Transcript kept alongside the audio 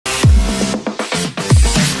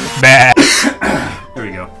Bad. Here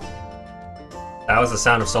we go. That was the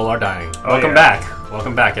sound of Solar dying. Oh, Welcome yeah. back.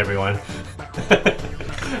 Welcome back, everyone.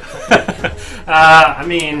 I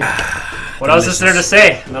mean, what else is there to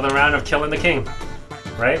say? Another round of killing the king,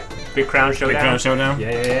 right? Big Crown Showdown. Big Crown Showdown?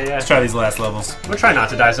 Yeah. Let's try these last levels. We'll try not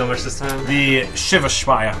to die so much this time. The Shiva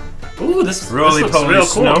Shmaya. Ooh, this looks Roly-poly real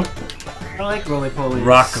cool. snow. I like roly-polies.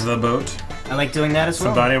 Rock the boat. I like doing that as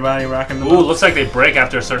well. Somebody rocking the Ooh, boat. looks like they break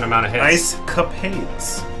after a certain amount of hits. Ice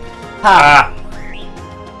Cupades. Ha!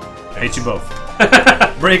 I hate you both.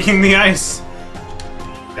 Breaking the ice.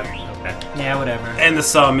 Yep, okay. Yeah, whatever. And the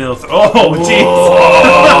sawmill Oh, jeez.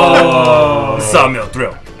 Oh. The sawmill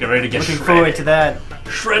thrill. Get ready to get Looking shredded. forward to that.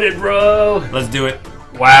 Shredded, bro. Let's do it.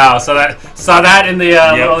 Wow, saw that in the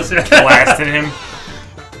Yep. Blasted him.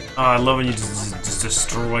 Oh, I love when you just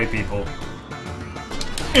destroy people.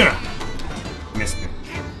 Yeah. Missed me.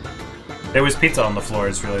 There was pizza on the floor, I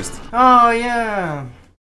just realized. Oh, yeah.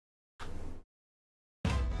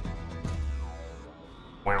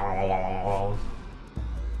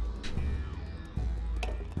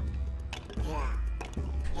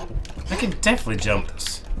 I can definitely jump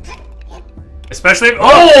this. Especially.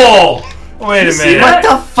 Oh! Wait a You see minute. that?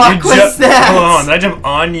 What the fuck was that? Hold on, did I jump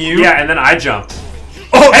on you? Yeah, and then I jumped.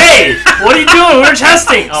 Oh, hey! What are you doing? We're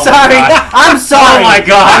testing. Oh Sorry, My God. I'm sorry. Oh my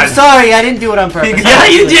God. I'm sorry. I didn't do it on purpose. Yeah,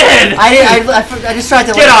 you did. I just tried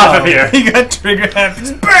to Get let off go. of here. He got trigger happy.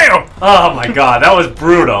 Just BAM! Oh my God, that was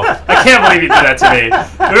brutal. I can't believe you did that to me.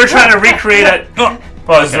 We were trying to recreate it. Oh,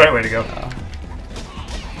 this is the right way to go.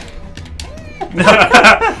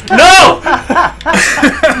 No!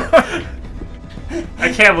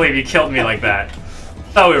 I can't believe you killed me like that.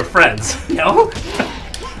 I thought we were friends. No?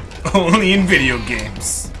 Only in video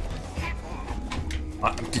games.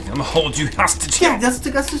 I'm gonna hold you hostage. Yeah, let's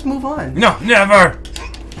just move on. No, never.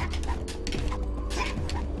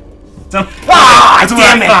 Ah, That's what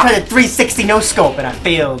damn I it! I thought. tried a 360 no scope and I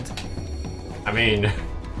failed. I mean,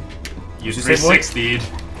 you Did you say 360'd.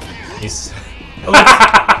 He's. Oh,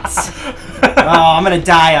 I'm gonna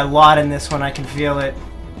die a lot in this one. I can feel it.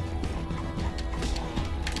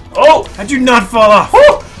 Oh! How'd you not fall off?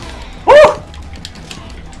 Woo! Woo!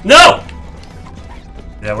 No!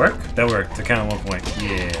 Did that work? That worked. To count 1 point.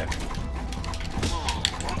 Yeah.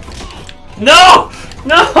 No!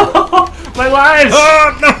 No! My lives!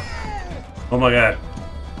 Oh no! Oh my God.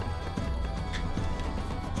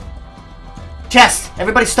 Chest!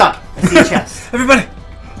 Everybody stop. I see a chest. Everybody!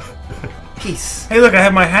 Peace. Hey, look! I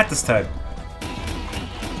have my hat this time.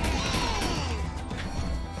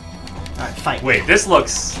 Alright, fight. Wait, this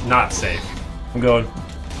looks not safe. I'm going.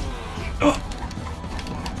 Oh.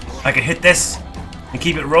 I can hit this and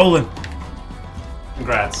keep it rolling.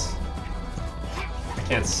 Congrats. I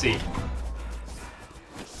can't see.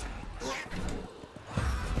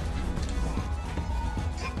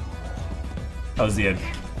 That was the end.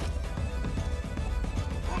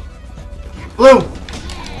 Blue!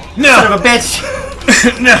 No! Son of a bitch!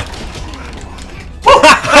 No!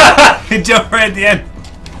 He jumped right at the end.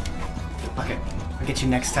 Okay, I'll get you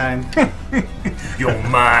next time. You're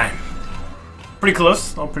mine. Pretty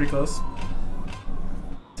close. Oh, pretty close. I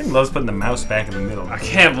think Love's putting the mouse back in the middle. I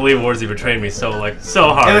can't believe Warzy betrayed me so hard.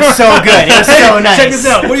 It was so good. It was so nice. Check this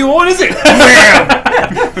out. What do you want? Is it?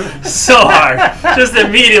 So hard. Just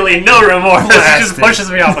immediately, no remorse. It just Blasted. pushes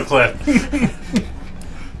me off a cliff.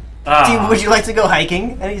 Would you like to go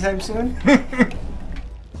hiking anytime soon?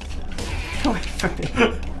 Wait for me.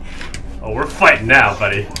 Oh, we're fighting now,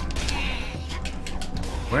 buddy.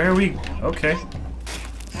 Where are we? Okay.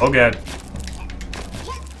 Oh God.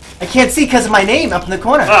 I can't see because of my name up in the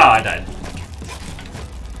corner. Oh, I died.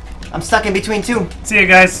 I'm stuck in between two. See you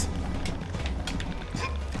guys.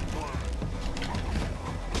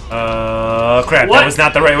 Crap. What? That was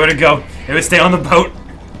not the right way to go. It would stay on the boat.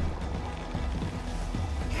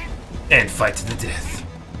 And fight to the death.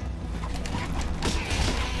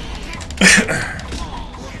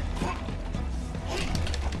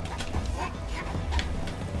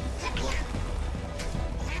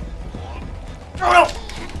 Oh no!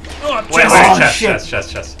 Oh, Wait, chest.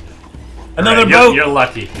 chest. Another Alright, boat. You're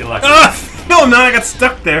lucky. You're lucky. No, I'm not. I got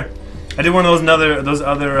stuck there. I did one of those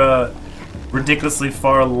other ridiculously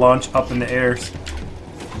far launch up in the air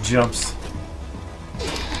jumps.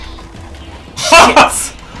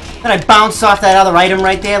 Shit. Then I bounced off that other item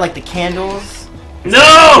right there, like the candles.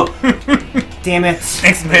 No! Damn it.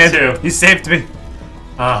 Thanks, Me man. too. You saved me.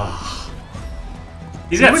 Ah.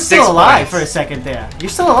 He's You got were 6 still alive points. for a second there. You're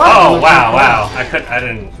still alive. Oh wow! I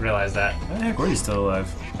didn't realize that. How the heck were you still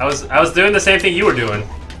alive? I was doing the same thing you were doing.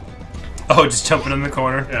 Oh, just jumping in the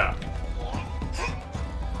corner. Yeah.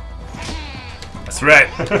 That's right.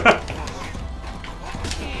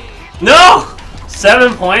 No!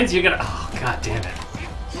 7 points? You're gonna. Oh, god damn it.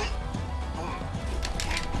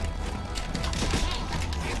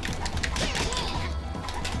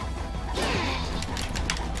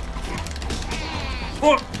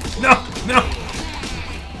 Oh, no, no.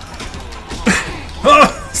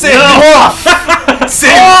 Oh, save No! me.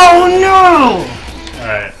 Save Oh no!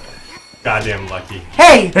 Alright. Goddamn lucky.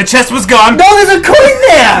 Hey! The chest was gone. No, there's a coin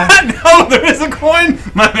there! No, there is a coin.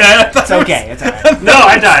 My bad. I thought It's okay, it's alright. No,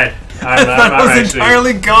 I died. I thought it was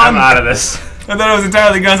entirely gone. I'm out of this. I thought it was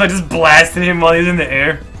entirely gone, so I just blasted him while he's in the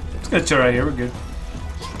air. I'm just gonna chill right here. We're good.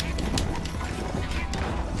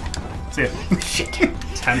 See ya. Shit.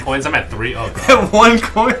 10 points. I'm at 3. Oh god. One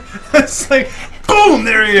coin. It's like, boom!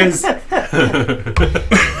 There he is.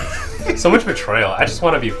 So much betrayal. I just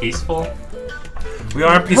want to be peaceful. We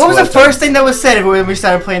are peaceful. What was the first thing that was said when we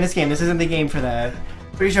started playing this game? This isn't the game for that.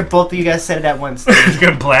 Pretty sure both of you guys said it at once. We're just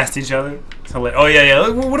gonna blast each other. Oh yeah, yeah.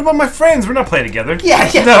 What about my friends? We're not playing together. Yeah,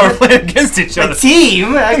 yeah. No, we're playing against each A other.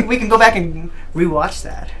 team? We can go back and rewatch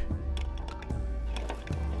that.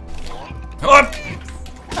 Oh,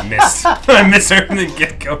 I missed. I missed her from the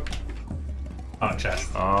get-go. Oh,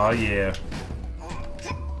 chest. Oh yeah.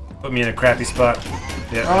 Put me in a crappy spot.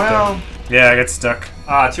 Yeah. Oh right no. there. Yeah, I got stuck.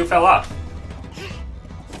 2 fell off.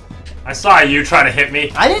 I saw you try to hit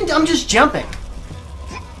me. I didn't. I'm just jumping.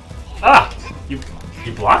 Ah! You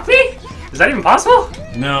blocked me? Is that even possible?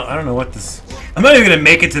 No, I don't know what this. I'm not even gonna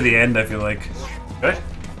make it to the end. I feel like. Good.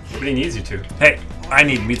 Nobody needs you to. Hey, I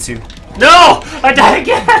need me too. No! I died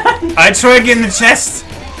again! I tried getting the chest.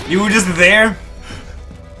 You were just there.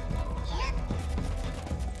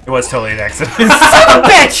 It was totally an accident. Son of a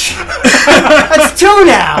bitch! That's 2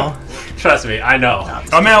 now. Trust me, I know.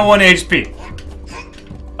 I'm at 1 HP.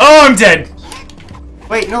 Oh, I'm dead.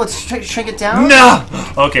 Wait, no. Let's shrink it down. No.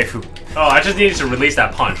 Okay, phew. Oh, I just needed to release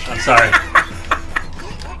that punch. I'm sorry.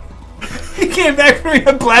 He came back for me.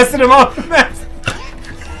 I blasted him off the map.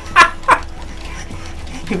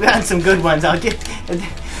 You've gotten some good ones. I'll get.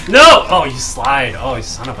 No! Oh, you slide. Oh, you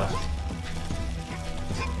son of a.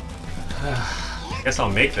 Guess I'll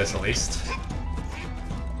make this at least.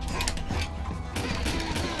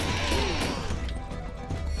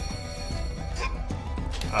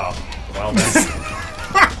 Oh, well then.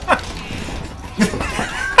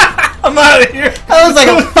 I'm out of here. That was like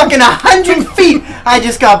a fucking 100 feet. I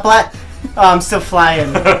just got black. Oh, I'm still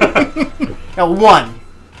flying. At 1.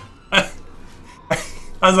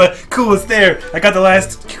 I was like, cool, it's there. I got the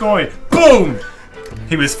last coin. Boom!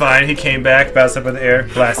 He was fine. He came back, bounced up in the air,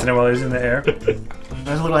 blasted him while he was in the air. I think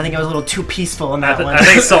I was a little too peaceful in that one. I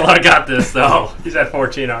think Solar got this though. He's at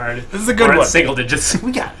 14 already. This is a good We're one. at single digits.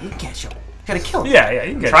 We got it. We can't show it. Gotta kill him. Yeah, yeah,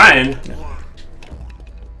 you can get it. Trying.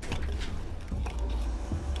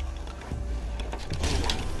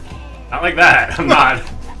 Not like that. I'm not.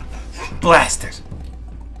 Blast it.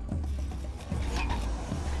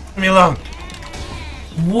 Leave me alone.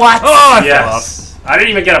 What? Oh, I fell off. Yes. I didn't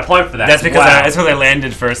even get a point for that. That's because wow. that's because I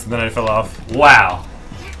landed first and then I fell off. Wow.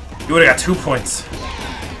 You would have got 2 points.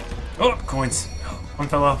 Oh, coins. One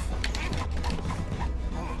fell off.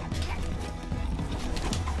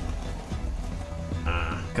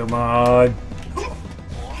 Come on.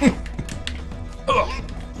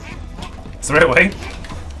 It's the right way.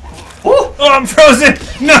 Oh, I'm frozen.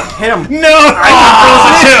 No. Hit him. No.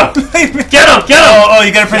 I'm frozen too. Get him! Get him! Oh,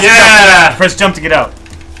 you gotta press Yeah. jump. Press jump to get out.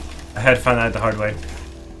 I had to find that the hard way.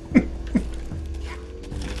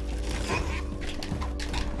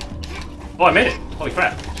 Oh, I made it. Holy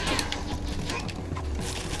crap.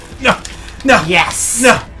 No. No. Yes.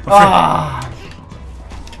 No. Oh.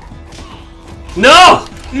 No!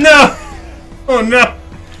 No. Oh no.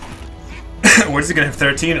 Where's he gonna have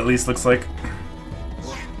 13? At least looks like.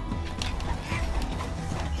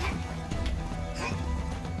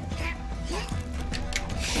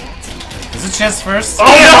 There's a chest first. Oh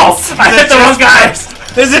no! I hit the wrong guy!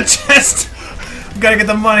 There's a chest! We gotta get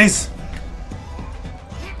the monies.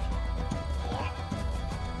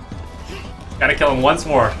 Gotta kill him once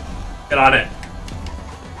more. Get on it.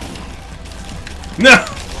 No!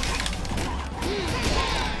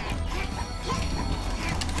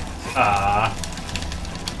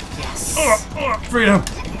 Yes. Oh, freedom!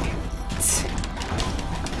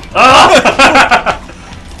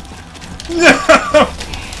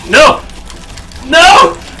 No!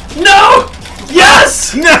 No! No!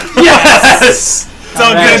 Yes! No! Yes! It's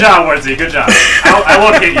all Good good. job, Wordsy. Good job. I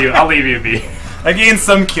won't hit you. I'll leave you be. I gained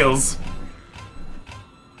some kills.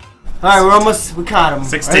 Alright, we caught him.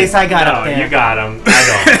 16. At least I got up No, there. you got him.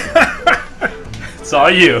 I don't. It's all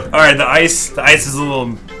you. Alright, the ice is a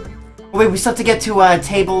little... Wait, we still have to get to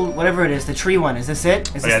table, whatever it is, the tree one. Is this it?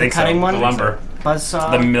 Is this yeah, I the think so. cutting one? The lumber.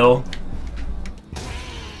 Buzzsaw. The mill.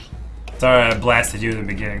 Sorry, I blasted you in the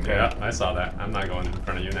beginning. Yeah, I saw that. I'm not going in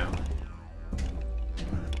front of you now.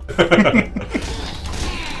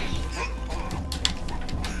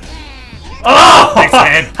 Oh! Thanks,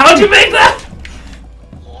 man. How'd you make that?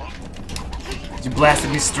 You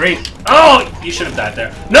blasted me straight. Oh! You should have died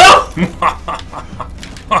there. No!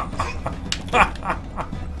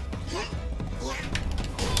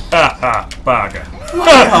 Ha baga.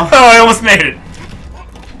 Oh, I almost made it.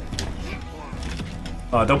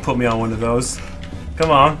 Oh, don't put me on one of those.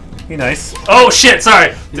 Come on, be nice. Oh shit!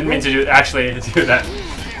 Sorry, didn't mean to do that.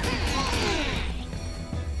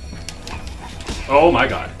 Oh my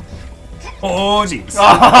god. Oh jeez.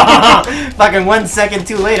 Fucking 1 second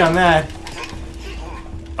too late on that.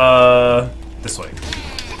 This way.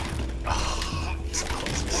 Oh, so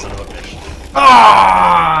close, son of a bitch.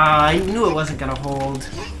 Ah! I knew it wasn't gonna hold.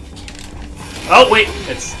 Oh wait,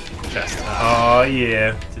 it's chest. Oh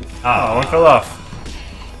yeah. Oh, one fell off.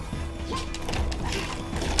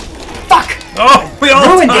 Fuck! Oh, we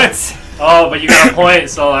all Ruined died. it! Oh, but you got a point,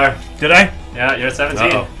 Solar. Did I? Yeah, you're at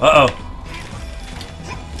 17. Uh oh.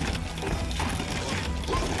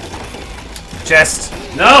 Chest.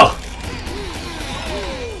 No!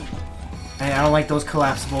 I don't like those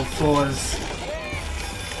collapsible floors.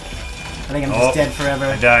 I think I'm just dead forever.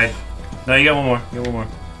 I died. No, you got one more. You got one more.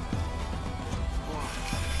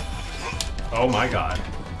 Oh my god.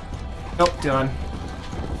 Nope, done.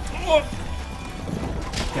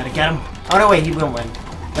 Gotta get him. Oh no, wait, he will win.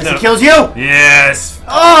 Unless he kills you! Yes!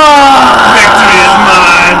 Oh! Victory is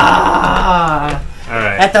mine!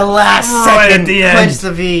 Alright. At the last Right second, at the end. clench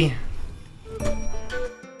the V.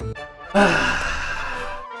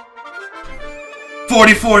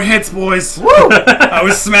 44 hits, boys! Woo! I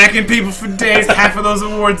was smacking people for days, half of those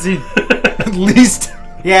awards at least.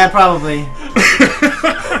 Yeah, probably.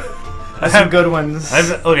 That's some good ones.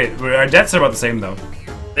 Okay, our deaths are about the same though.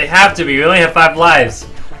 They have to be. We only have 5 lives.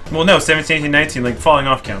 Well, no, 17, 18, 19, like falling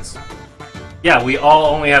off counts. Yeah, we all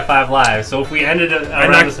only have 5 lives. So if we ended it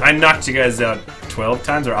I knocked you guys out 12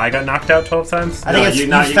 times, or I got knocked out 12 times. I think it's you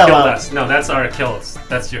fell killed out. us. No, that's our kills.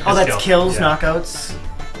 That's your. Oh, that's kills, yeah. knockouts.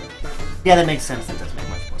 Yeah, that makes sense. That does make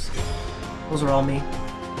much more sense. Those are all me.